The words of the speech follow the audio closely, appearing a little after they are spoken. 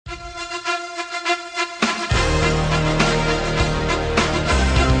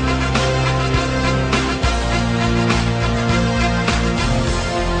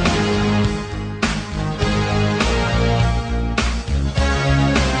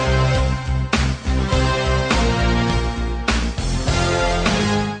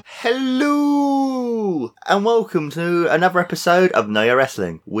and welcome to another episode of Know Your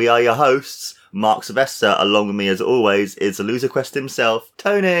Wrestling. We are your hosts, Mark Sylvester. Along with me, as always, is the Loser Quest himself,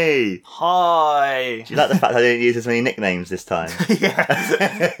 Tony. Hi. Do you like the fact I didn't use as many nicknames this time? Yeah.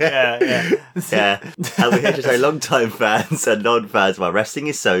 And we're here to say long-time fans and non-fans why wrestling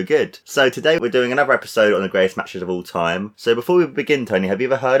is so good. So today we're doing another episode on the greatest matches of all time. So before we begin, Tony, have you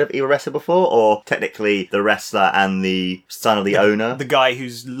ever heard of either wrestler before, or technically the wrestler and the son of the owner? The guy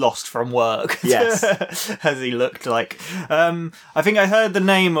who's lost from work. Yes. As he looked like. I think I heard the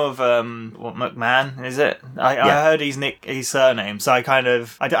name of, McMahon, is it? I heard his surname, so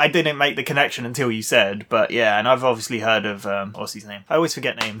I didn't make the connection until you said, but yeah, and I've obviously heard of, what's his name? I always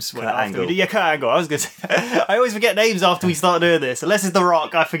forget names. Kurt Angle. Kurt Angle. I was going to say, I always forget names after we start doing this, unless it's The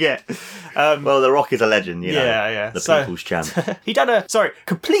Rock, I forget. Well, The Rock is a legend, you know. Yeah. The people's champ. He done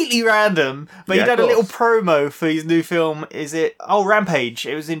completely random, but he done a little promo for his new film. Rampage.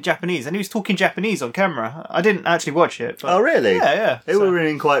 It was in Japanese, and he was talking Japanese on camera. I didn't actually watch it. But Oh, really? Yeah. It was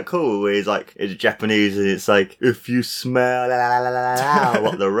really quite cool, where he's like, it's Japanese, and it's like, if you smell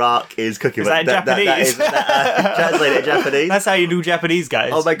what The Rock is cooking. Is that in Japanese? Translate it in Japanese. That's how you do Japanese,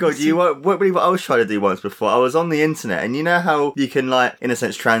 guys. Oh my god, you won't believe what I was trying to do once before. I was on the internet, and you know how you can, like, in a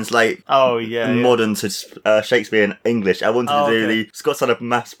sense, translate modern to Shakespearean English. I wanted to do the Scott Son of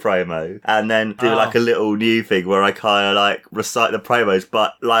Mass promo, and then do like a little new thing where I kind of like recite the promos,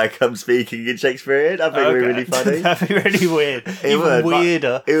 but like I'm speaking in Shakespearean. I think it would be really funny. That'd be really weird. Even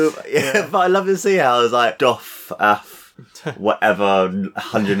weirder. But I love to see how I was like, doff, whatever,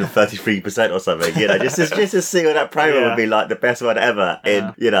 133% or something, you know, just to see what that promo would be like, the best one ever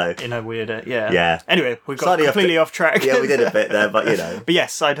in a weirder, Anyway, we got slightly completely off track. Yeah, we did a bit there, but you know. But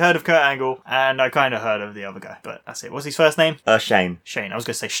yes, I'd heard of Kurt Angle, and I kind of heard of the other guy, but that's it. What's his first name? Shane. I was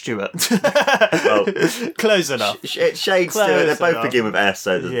going to say Stuart. Well, close enough. Shane Stewart, they both begin with S,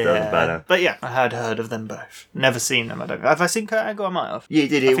 so it doesn't matter. But yeah, I had heard of them both. Never seen them, I don't know. Have I seen Kurt Angle? I might have. You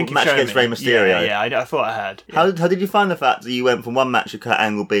did, match against Rey Mysterio. Yeah, I thought I had. Yeah. How did you find the fact that you went from one match of Kurt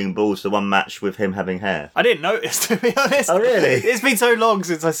Angle being bald to one match with him having hair? I didn't notice, to be honest. Oh, really? It's been so long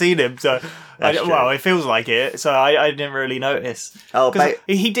since I've seen him, so it feels like it. So I didn't really notice. Oh,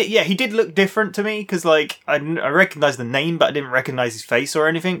 he did look different to me because like I recognised the name, but I didn't recognise his face or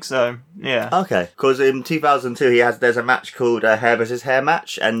anything. So yeah. Okay, because in 2002 there's a match called Hair versus Hair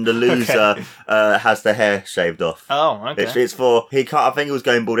match, and the loser has the hair shaved off. Oh, okay. It's for he can't. I think he was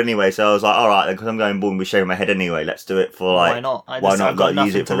going bald anyway, so I was like, all right, then, because I'm going bald and we shave my head anyway. Let's do it for like. Why not? Like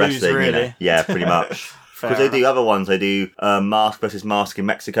use it for wrestling, really. You know? Yeah, pretty much. Because they do other ones. They do mask versus mask in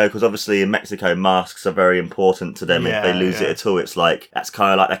Mexico, because obviously in Mexico masks are very important to them. If they lose it at all, it's like that's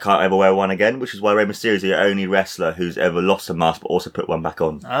kind of like they can't ever wear one again, which is why Rey Mysterio is the only wrestler who's ever lost a mask but also put one back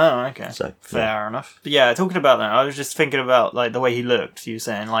on. Oh, okay. So fair enough. But yeah, talking about that, I was just thinking about like the way he looked. You were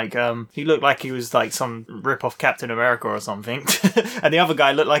saying like he looked like he was like some rip-off Captain America or something, and the other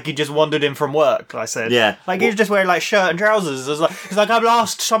guy looked like he just wandered in from work. I said, he was just wearing like shirt and trousers. He's like, I'm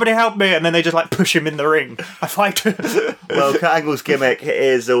lost. Somebody help me! And then they just like push him in the ring. I fight. Well, Kurt Angle's gimmick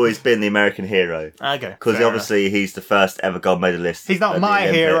has always been the American hero. Okay. Because obviously he's the first ever gold medalist. He's not my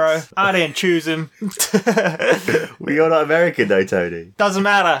hero. I didn't choose him. Well, you're not American though, Tony. Doesn't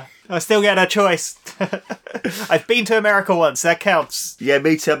matter. I still get a choice. I've been to America once. That counts. Yeah,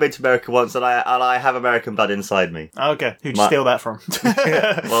 me too. I've been to America once, and I have American blood inside me. Okay. Who'd you steal that from?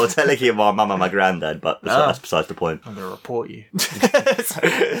 Well, technically my mum and my granddad, but that's besides the point. I'm going to report you.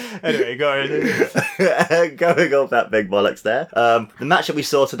 Anyway, go ahead. Going off that big bollocks there. The match that we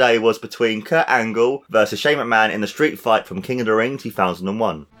saw today was between Kurt Angle versus Shane McMahon in the street fight from King of the Ring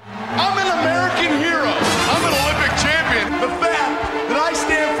 2001. I'm an American hero. I'm an Olympic champion. The fact that I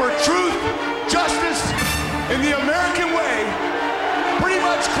stand for truth, justice, and the American way pretty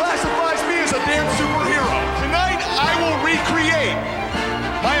much classifies me as a damn superhero. Tonight, I will recreate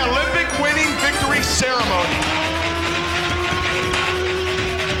my Olympic winning victory ceremony.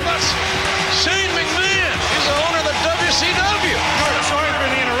 That's Shane McMahon. He's the owner of the WCW. Kurt, sorry for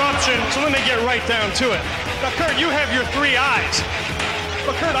the interruption, so let me get right down to it. Now, Kurt, you have your 3 eyes.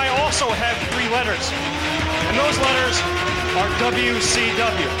 But Kurt, I also have 3 letters. And those letters are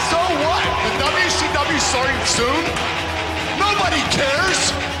WCW. So what? The WCW starting soon? Nobody cares.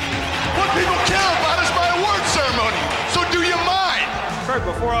 What people care about is my award ceremony. So do you mind? Kurt,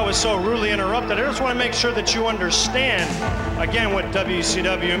 before I was so rudely interrupted, I just want to make sure that you understand, again, what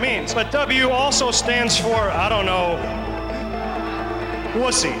WCW means. But W also stands for, I don't know,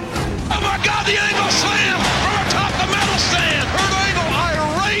 wussy. Oh my God, the angle slam from atop the metal stand. Kurt Angle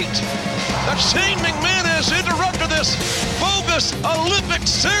irate that Shane McMahon has interrupted this bogus Olympic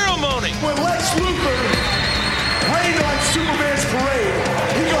ceremony. When Lex Luthor rained on Superman's parade,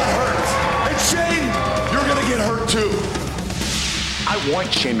 he got hurt. And Shane, you're 2. I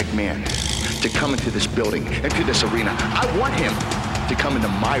want Shane McMahon to come into this building, into this arena. I want him to come into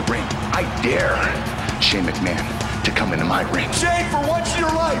my ring. I dare Shane McMahon to come into my ring. Shane, for once in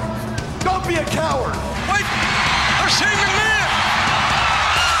your life, don't be a coward. Wait, there's Shane McMahon.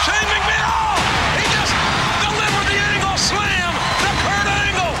 Shane McMahon, oh, he just delivered the angle slam to Kurt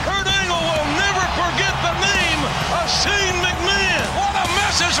Angle. Kurt Angle will never forget the name of Shane McMahon. What a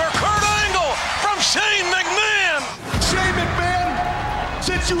message for Kurt Angle from Shane McMahon. Shane McMahon,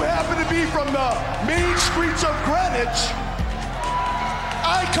 since you happen to be from the mean streets of Greenwich,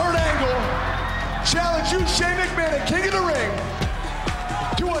 I, Kurt Angle, challenge you, Shane McMahon, at King of the Ring,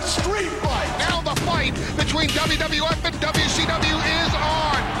 to a street fight. Now the fight between WWF and WCW is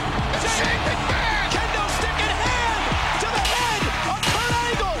on. Shane McMahon! Kendo stick in hand to the head of Kurt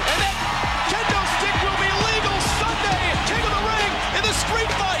Angle. And that kendo stick will be legal Sunday at King of the Ring in the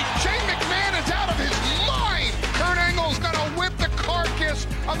street fight. Shane McMahon is out of his mind. Kurt Angle's gonna whip the carcass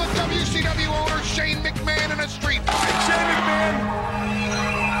of the WCW owner Shane McMahon in a street fight. Shane McMahon,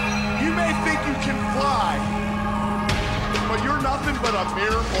 you may think you can fly, but you're nothing but a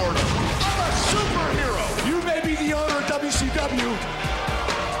mere mortal. I'm a superhero. You may be the owner of WCW,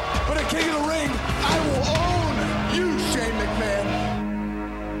 but at King of the Ring, I will own you, Shane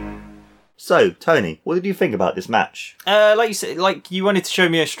McMahon. So, Tony, what did you think about this match? Like you said, like you wanted to show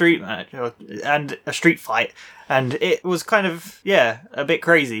me a street match and a street fight, and it was kind of a bit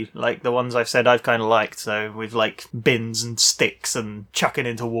crazy, like the ones I've said I've kind of liked. So with like bins and sticks and chucking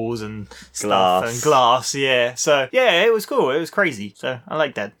into walls and stuff and glass, yeah. So yeah, it was cool. It was crazy. So I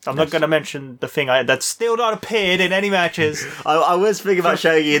like that. I'm not going to mention the thing that's still not appeared in any matches. I was thinking about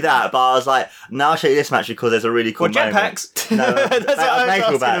showing you that, but I was like, no, I'll show you this match because there's a really cool moment. Jetpacks. No, that's what I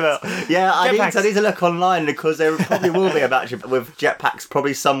was asking about. Yeah, I need to look online because there probably will be a match with jetpacks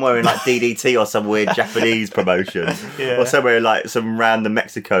probably somewhere in like DDT or some weird Japanese promotion. Or somewhere like some random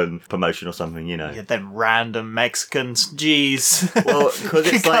Mexican promotion or something, you know. Yeah, them random Mexicans. Jeez. Well, because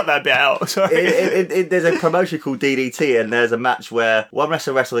it's cut like that bit out. Sorry. There's a promotion called DDT, and there's a match where one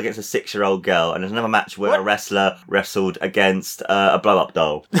wrestler wrestled against a 6-year-old girl, and there's another match where a wrestler wrestled against a blow-up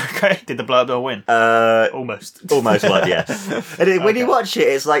doll. Okay, did the blow-up doll win? Almost won, yes. And when you watch it,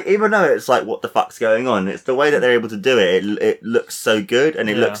 it's like, even though it's like, what the fuck's going on? It's the way that they're able to do it. It looks so good, and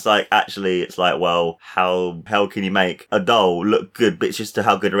it looks like actually, it's like, well, how can you make a doll look good? But it's just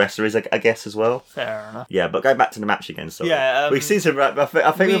how good a wrestler is, I guess, as well. Fair enough. Yeah, but going back to the match again, sorry. Yeah, we've seen some. I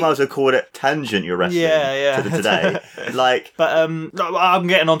think we might as well call it tangent your wrestling. Today, like. But I'm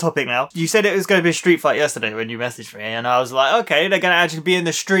getting on topic now. You said it was going to be a street fight yesterday when you messaged me, and I was like, okay, they're going to actually be in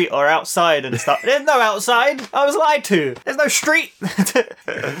the street or outside and stuff. There's no outside. I was lied to. There's no street.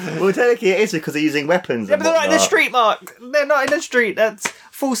 Well, technically it is because they're using weapons. Yeah, but they're not in the street, Mark. They're not in the street. That's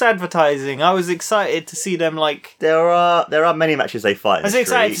false advertising. I was excited to see them like. There are many matches they fight. I was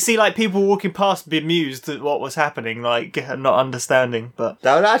excited to see like people walking past, bemused at what was happening, like not understanding. But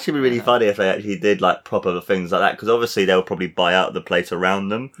that would actually be really funny if they actually did like proper things like that, because obviously they'll probably buy out the place around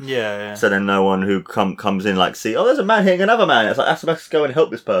them. Yeah. So then no one who comes in like see, oh, there's a man hitting another man. It's like let's go and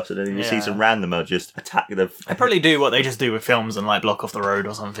help this person, and then you see some randomer just attack the. They probably do what they just do with films and like block off the road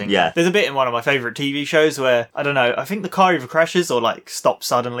or something. Yeah. There's a bit in one of my favourite TV shows where I don't know. I think the car either crashes or like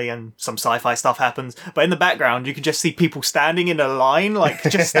stops suddenly and some sci-fi stuff happens, but in the background you can just see people standing in a line, like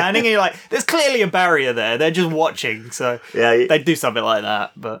just standing, and you're like, there's clearly a barrier there. They're just watching, so they'd do something like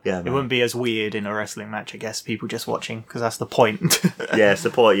that, but it wouldn't be as weird in a wrestling match, I guess. People just watching, because that's the point. Yeah,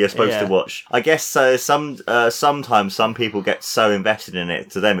 support. You're supposed to watch, I guess. So sometimes some people get so invested in it,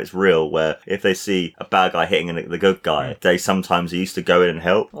 to them it's real, where if they see a bad guy hitting the good guy, they sometimes used to go in and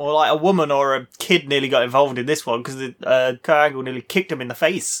help. Or like a woman or a kid nearly got involved in this one because Kurt Angle nearly kicked him in the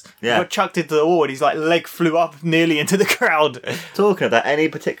face. Yeah. He got chucked into the wall and his like leg flew up nearly into the crowd. Talking of that, any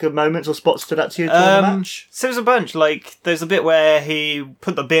particular moments or spots stood out to you during the match? So there's a bunch. Like there's a bit where he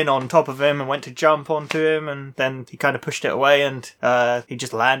put the bin on top of him and went to jump onto him, and then he kind of pushed it away, and he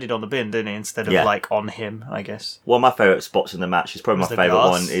just landed on the bin, didn't he, instead of like on him, I guess. One of my favourite spots in the match is probably my favourite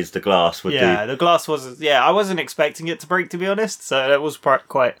one is the glass. With the glass was I wasn't expecting it to break, to be honest, so that was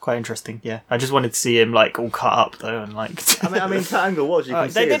quite interesting. Yeah, I just wanted to see him like all cut up though, and like I mean Kurt Angle was, you can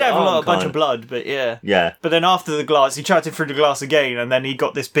see they did have a bunch of of blood, but yeah. But then after the glass, he chucked him through the glass again, and then he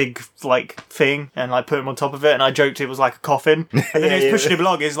got this big like thing and like put him on top of it, and I joked it was like a coffin, and then he was pushing him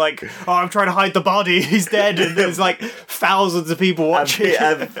along. He's like, oh, I'm trying to hide the body, he's dead, and there's like thousands of people watching,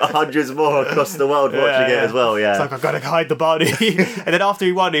 and hundreds more across the world watching it as well. Yeah, it's like, I've got to hide the body. And then after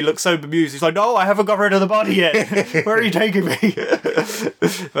he won, he looked so bemused. He's like, no, I haven't got rid of the body yet. Where are you taking me?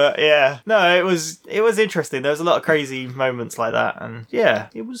 But yeah, no, it was interesting. There was a lot of crazy moments like that, and yeah,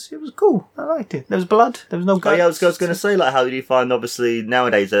 it was cool. I liked it. There was blood. There was no guts. Oh yeah, I was going to say, like, how did you find? Obviously,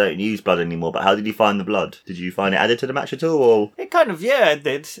 nowadays they don't use blood anymore. But how did you find the blood? Did you find it added to the match at all? Or? It kind of, yeah, it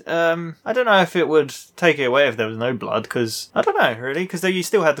did. I don't know if it would take it away if there was no blood, because I don't know really, because you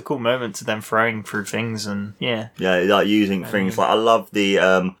still had the cool moments of them throwing through things, and yeah, like using things. Like I love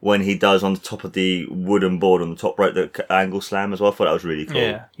the when he does on the top of the wooden board on the top rope the angle slam as well. I thought that was really cool.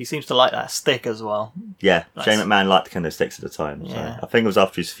 Yeah, he seems to like that stick as well. Yeah, Shane McMahon liked the kind of sticks at the time. Yeah. So I think it was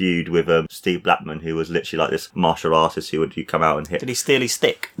after his feud with Steve Blackman, who was literally like this martial artist who would come out and hit. Did he steal his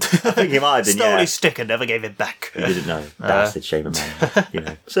stick? I think he might have been. Stole his stick and never gave it back. He didn't know. Bastard Shane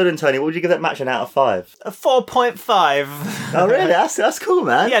McMahon. So then, Tony, what would you give that match an out of 5? A 4.5. Oh really? That's cool,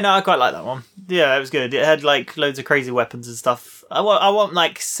 man. Yeah, no, I quite like that one. Yeah, it was good. It had like loads of crazy weapons and stuff. I want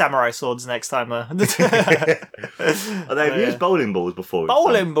like samurai swords next time. They've used bowling balls before.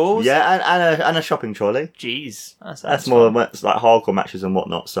 Bowling balls? Yeah, and a shopping trolley. Jeez. That's more like hardcore matches and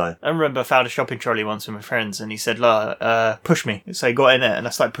whatnot, so. I remember I found a shopping trolley once with my friends and he said, push me. So he got in it and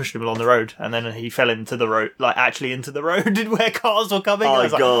I started pushing him along the road and then he fell into the road, like actually into the road where cars were coming. Oh, I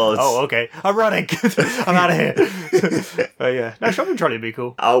was God. Like, oh, okay. I'm running. I'm out of here. But yeah, no, shopping trolley would be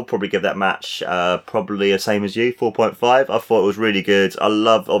cool. I'll probably give that match probably the same as you, 4.5. I thought it was really good. I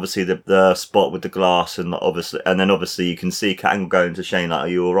love obviously the spot with the glass and then obviously you can see Kurt Angle going to Shane like, "Are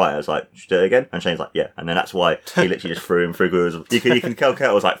you all right?" I was like, "Should I do it again?" And Shane's like, "Yeah." And then that's why he literally just threw him through. You can tell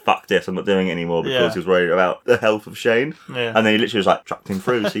Kurt was like, "Fuck this, I'm not doing it anymore," because he was worried about the health of Shane. Yeah. And then he literally was like chucked him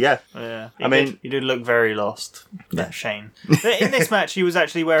through. So yeah. Yeah. He did look very lost. Yeah, Shane. In this match, he was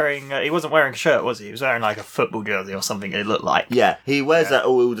actually wearing. He wasn't wearing a shirt, was he? He was wearing like a football jersey or something. It looked like. Yeah, he wears that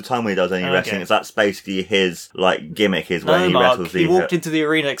all the time when he does any wrestling. That's basically his like gimmick. Is when he wrestles. He walked into the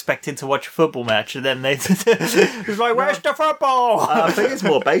arena expecting to watch a football match, and then he was like, "Where's the football?" I think it's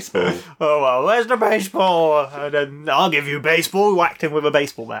more baseball. Oh well, where's the baseball? And then I'll give you baseball. Whacked him with a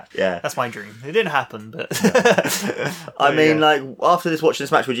baseball bat. Yeah, that's my dream. It didn't happen, but I mean, like after watching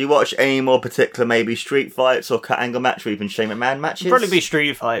this match, would you watch any more particular maybe street fights or Kurt Angle match or even Shane McMahon matches? Probably be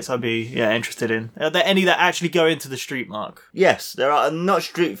street fights. I'd be interested in. Are there any that actually go into the street mark? Yes, there are. Not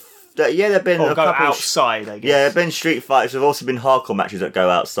street. Yeah, there've been a couple outside. I guess. Yeah, there've been street fights. There've also been hardcore matches that go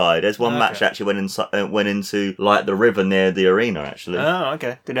outside. There's one match that actually went into like the river near the arena. Actually. Oh,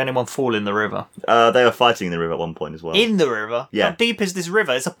 okay. Did anyone fall in the river? They were fighting in the river at one point as well. In the river? Yeah. How deep is this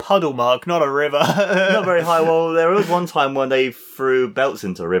river? It's a puddle, Mark, not a river. Not very high. Well, there was one time when they threw belts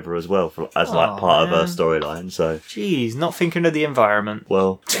into a river as well as part of a storyline. So. Jeez, not thinking of the environment.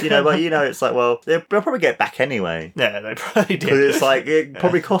 Well, it's like, well, they'll probably get back anyway. Yeah, they probably did. Because it's like it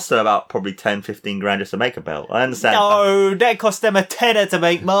probably cost them about 10-15 grand just to make a belt. I understand. No, that cost them a tenner to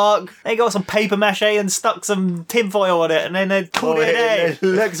make, Mark. They got some paper mache and stuck some tinfoil on it, and then they called it a day. It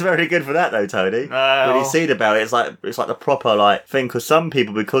looks very good for that, though, Tony. When you see the belt, it's like the proper thing. Because some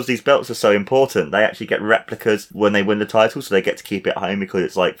people, because these belts are so important, they actually get replicas when they win the title, so they get to keep it at home because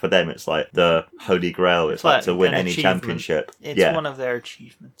it's like for them, it's like the holy grail. It's like to win any championship. It's one of their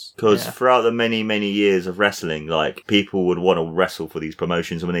achievements. Because throughout the many, many years of wrestling, like people would want to wrestle for these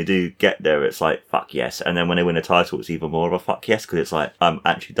promotions, and when they do get there, it's like fuck yes. And then when they win a title, it's even more of a fuck yes because it's like I'm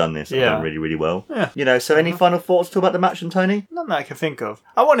actually done this. I've done really, really well. Yeah. So any final thoughts to talk about the match, and Tony? None that I can think of.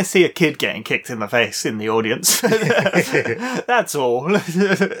 I want to see a kid getting kicked in the face in the audience. That's all.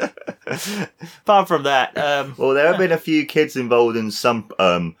 Apart from that, well, there have been a few kids involved in some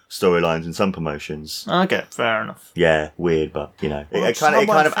storylines in some promotions. Okay, fair enough. Yeah, weird, but it kind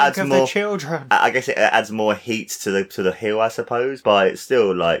of adds more. Children. I guess it adds more heat to the heel, I suppose. But it's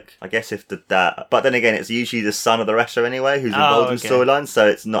still like, I guess if that. But then again, it's usually the son of the wrestler anyway who's involved in storylines, so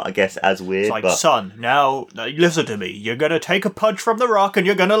it's not, I guess, as weird. It's like, son, now listen to me. You're gonna take a punch from The Rock, and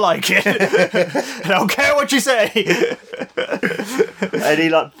you're gonna like it. I don't care what you say.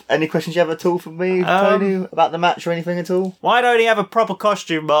 Any questions you have at all for me, Tony, about the match or anything at all? Why don't he have a proper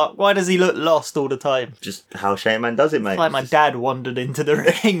costume, Mark? Why does he look lost all the time? Just how Shane McMahon does it, mate. It's like my dad wandered into the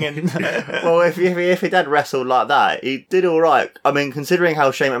ring and. Well, if your dad wrestled like that, he did all right. I mean, considering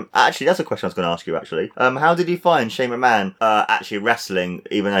how Shane McMahon. Actually, that's a question I was going to ask you. Actually, how did you find Shane McMahon actually wrestling,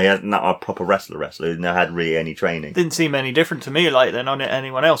 even though he had not a proper wrestler who never had really any training? Didn't seem any different to me, than on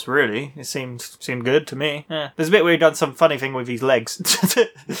anyone else. Really, it seemed good to me. Yeah, there's a bit where he done some funny thing with his legs.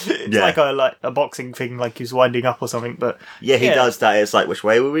 It's like a boxing thing, like he's winding up or something. But he does that. It's like, which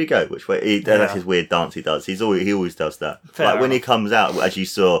way will we go? Which way? That's his weird dance he does. He always does that. When he comes out, as you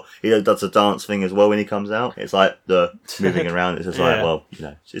saw, he does a dance thing as well. When he comes out, it's like the moving around. It's just like, well,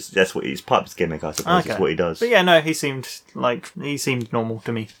 that's what he's part of his gimmick, I suppose. It's what he does. But yeah, no, he seemed normal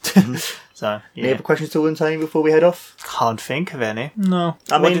to me. So, yeah. Any other questions to Tony before we head off? Can't think of any. No.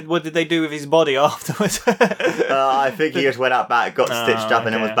 I mean, what did they do with his body afterwards? I think he just went out back, got stitched up,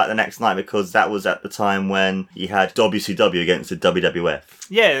 and then was okay. back the next night because that was at the time when you had WCW against the WWF.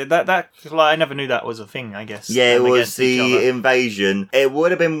 Yeah, that like, I never knew that was a thing, I guess. Yeah, it Them was against each other. the invasion. It would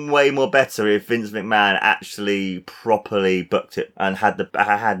have been way more better if Vince McMahon actually properly booked it and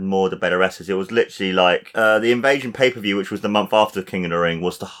had more of the better wrestlers. It was literally like the invasion pay-per-view, which was the month after King of the Ring,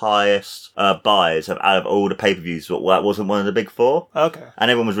 was the highest buys out of all the pay-per-views, but that wasn't one of the big four. Okay.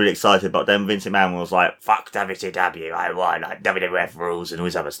 And everyone was really excited, but then Vince McMahon was like, fuck WCW, I want like WWF rules and all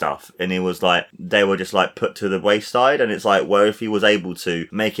this other stuff. And it was like, they were just like put to the wayside, and it's like, well, if he was able to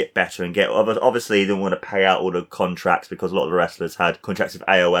make it better and get, obviously he didn't want to pay out all the contracts because a lot of the wrestlers had contracts with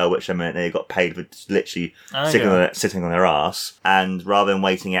AOL, which meant they got paid for literally sitting on their ass. And rather than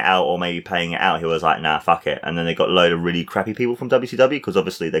waiting it out or maybe paying it out, he was like, nah, fuck it. And then they got a load of really crappy people from WCW because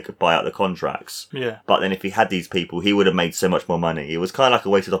obviously they could buy out the contracts. Yeah. But then if he had these people, he would have made so much more money. It was kind of like a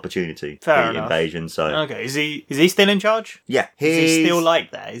wasted opportunity Fair for the enough. invasion. So Okay, is he still in charge? yeah, Is he still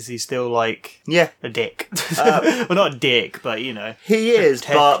like that? Is he still like a dick? Well, not a dick, but you know. He is,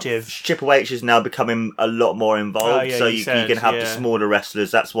 but protective. Triple H is now becoming a lot more involved, Oh, yeah, so you you said, can have the smaller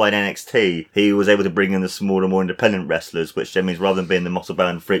wrestlers. That's why in NXT, he was able to bring in the smaller, more independent wrestlers, which then means rather than being the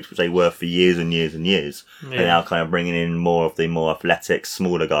muscle-bound freaks, which they were for years and years and years, they're now kind of bringing in more of the more athletic,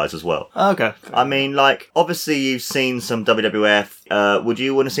 smaller guys as well. Okay. I mean, like, obviously you've seen some WWF. Would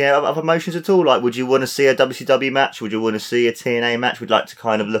you want to see other motions at all? Like, would you want to see a WCW match? Would you want to see a TNA match? We'd like to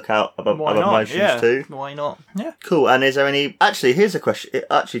kind of look out other motions too. Why not? Yeah. Cool. And is there any? Actually, here's a question.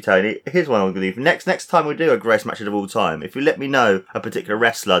 Actually, Tony, here's one I'll leave. Next time we do a greatest matches of all time, if you let me know a particular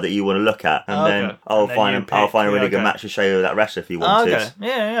wrestler that you want to look at, and then I'll find a really good match to show you that wrestler if you wanted. Okay.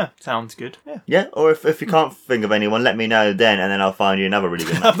 Yeah. Sounds good. Yeah. Yeah. Or if you can't think of anyone, let me know then, and then I'll find you another really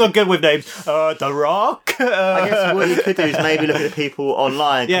good match. I'm not good with names. The Rock. I guess what you could do is maybe look at the people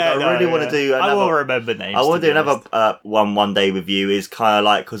online. Yeah, I really want to do another. I will remember names. I want to do another one day with you. Is kind of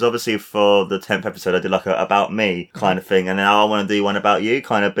like, because obviously for the 10th episode I did like a about me kind of thing, and then I want to do one about you,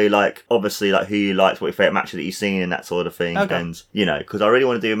 kind of be like obviously like who you liked, what your favourite matches that you've seen and that sort of thing. Okay. And you know, because I really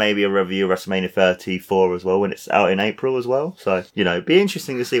want to do maybe a review of WrestleMania 34 as well when it's out in April as well. So you know, it'd be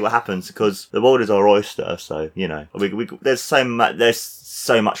interesting to see what happens because the world is our oyster. So you know, there's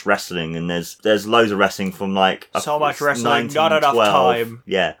so much wrestling, and there's loads of wrestling from like so much wrestling, not enough time.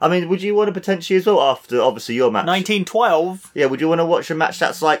 Yeah, I mean, would you want to potentially as well after obviously your match? 1912. Yeah, would you want to watch a match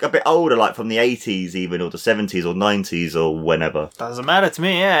that's like a bit older, like from the 80s even, or the 70s or 90s or whenever? Doesn't matter to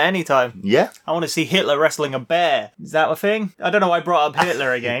me. Yeah, anytime. Yeah, I want to see Hitler wrestling a bear. Is that a thing? I don't know why I brought up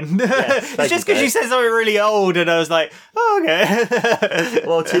Hitler again. It's just because you said something really old, and I was like, oh, okay.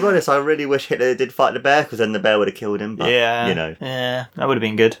 Well, to be honest, I really wish Hitler did fight the bear because then the bear would have killed him. But, you know, yeah, that would have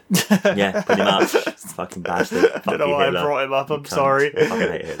been good. Yeah, pretty much. Fucking bastard. I don't know why I brought him up. I'm sorry. I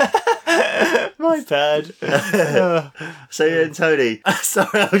fucking hate Hitler. My bad. So yeah, Tony.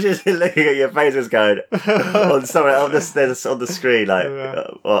 Sorry, I was just looking at your face was going on the screen, like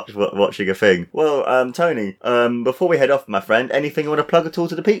watching a thing. Well, Tony, before we head off, my friend, anything you want to plug at all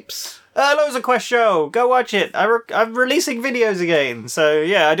to the peeps? Loads of Quest Show. Go watch it. I'm releasing videos again. So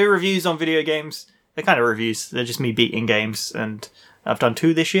yeah, I do reviews on video games. They're kind of reviews. They're just me beating games, and I've done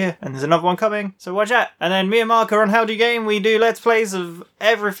 2 this year, and there's another one coming, so watch that. And then me and Mark are on How Do You Game. We do Let's Plays of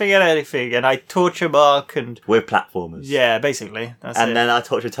everything and anything, and I torture Mark, and we're platformers. Yeah, basically. That's it. And then I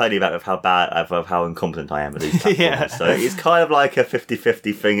torture Tony about of how incompetent I am at these platformers. Yeah. So it's kind of like a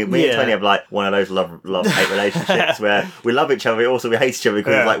 50-50 thing. Me and Tony have like one of those love-hate relationships where we love each other, also we hate each other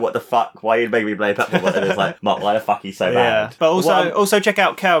because it's like, what the fuck? Why are you making me play platform? And it's like, Mark, why the fuck are you so bad? But also check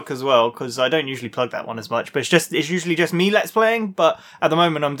out Calc as well, because I don't usually plug that one as much, but it's usually just me Let's Playing, but at the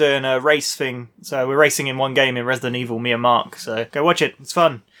moment I'm doing a race thing, so we're racing in one game in Resident Evil, me and Mark, so go watch it, it's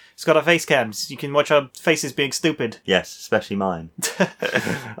fun. It's got our face cams. You can watch our faces being stupid. Yes, especially mine.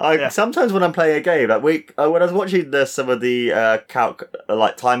 Sometimes when I'm playing a game, like when I was watching some of the Calc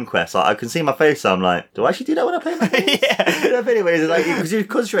like time quests, I can see my face. So I'm like, do I actually do that when I play my games? Yeah. Anyways, like because you're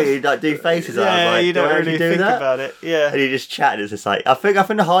concentrating, you like do faces. Yeah, I was like, you don't really think that? about it. Yeah, and you just chat. And it's just like I think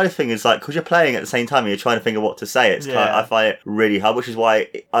the hardest thing is like because you're playing at the same time and you're trying to think of what to say. It's I find it really hard, which is why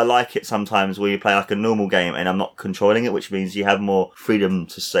I like it sometimes when you play like a normal game and I'm not controlling it, which means you have more freedom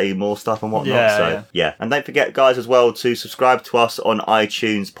to say see more stuff and whatnot. Yeah. And don't forget, guys, as well, to subscribe to us on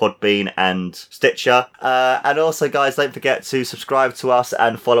iTunes, Podbean and Stitcher. And also, guys, don't forget to subscribe to us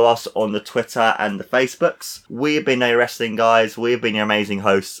and follow us on the Twitter and the Facebooks. We've been No Wrestling, guys. We've been your amazing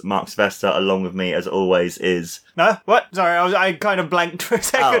hosts. Mark Sylvester, along with me, as always, is... No? What? Sorry, I kind of blanked for a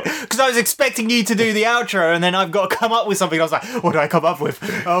second. Because I was expecting you to do the outro, and then I've got to come up with something. I was like, what do I come up with?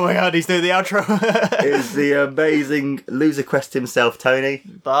 Oh my god, he's doing the outro. Is the amazing Loser Quest himself, Tony.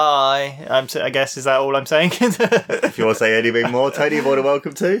 Bye. I guess, is that all I'm saying? If you want to say anything more, Tony, you're more than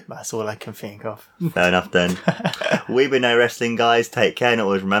welcome to. That's all I can think of. Fair enough, then. We've been No Wrestling, guys. Take care and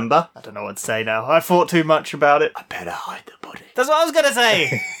always remember. I don't know what to say now. I thought too much about it. I better hide the body. That's what I was going to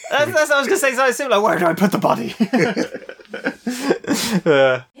say. That's what I was going to say. Something similar. Where do I put the body? Here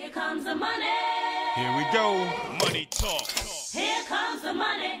comes the money. Here we go. Money talk. Here comes the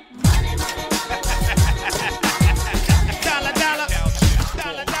money. Money, money, money. Dollar, dollar.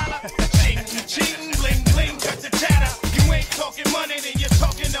 Dollar, dollar. Ching, ching, bling, bling, cut the chatter. You ain't talking money, then you're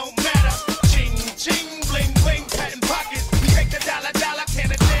talking no matter. Ching, ching, bling, bling, patent pockets. We take the dollar, dollar,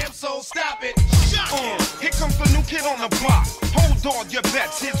 can a damn soul stop it. Here comes the new kid on the block. Hold all your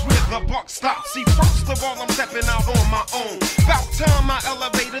bets, here's where the buck stops. See, first of all, I'm stepping out on my own. About time I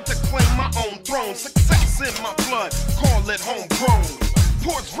elevated to claim my own throne. Success in my blood, call it homegrown.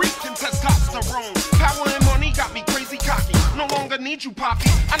 Puerto Rican testosterone. Power and money got me crazy cocky. No longer need you, Poppy.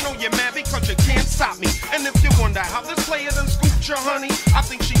 I know you're mad because you can't stop me. And if you wonder how this player done scooped your honey, I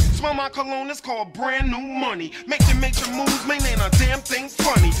think she smell my cologne, it's called brand new money. Making major moves, man, ain't a damn thing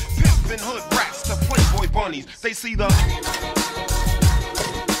funny. Pimpin' hood rats to Playboy bunnies. They see the...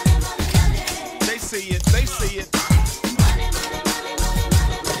 They see it, they see it.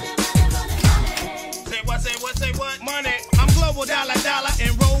 Say what? Money. I'm global dollar, dollar,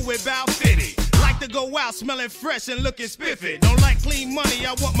 and roll with Bow 50. Like to go out smelling fresh and looking spiffy. Don't like clean money,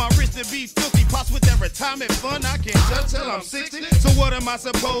 I want my wrist to be filthy. Pops with that retirement fund, I can't touch till I'm 60. So what am I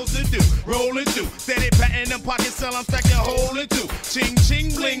supposed to do? Rollin' through, steady patting them pockets, sell I'm stacking hole in two. Ching,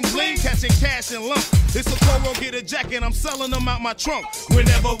 ching, bling, bling, catching cash and lump. It's a Coro, get a jacket, I'm selling them out my trunk.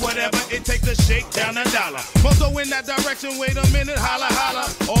 Whenever, whatever, it takes to shake down a dollar. Must go in that direction, wait a minute, holla, holla.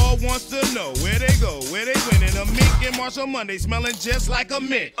 All wants to know where they go, where they winning. A Mink and Marshall Monday smelling just like a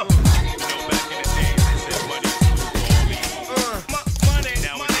mint. You know, back in the days, they said money is who's all money.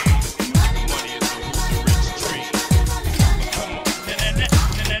 Nowadays, money is who's the rich tree. Come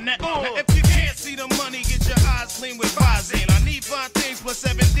on. If you can't see the money, get your eyes clean with Visine. I need 5 things plus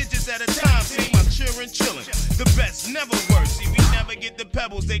 7 digits at a time. See, my children chillin'. The best, never worse. See, we never get the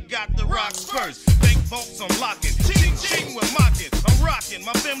pebbles, they got the rocks first. Bank vaults, I'm locking. Ching, ching, we're mocking. I'm rocking.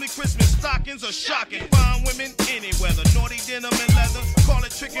 My family Christmas stockings are shocking. Fine women, any weather. Naughty denim and leather. Call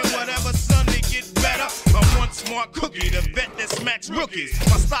it trickin', whatever, son, they get better. I'm one smart cookie, the vet that smacks rookies.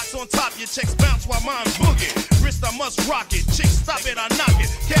 My stock's on top, your checks bounce while mine's boogie. Wrist, I must rock it. Chick, stop it, I knock it.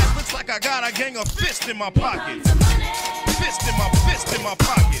 Cash looks like I got a gang of fists in my pockets. Fist in my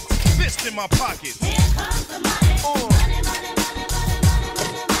pockets. Fist in my pockets. Here comes the money.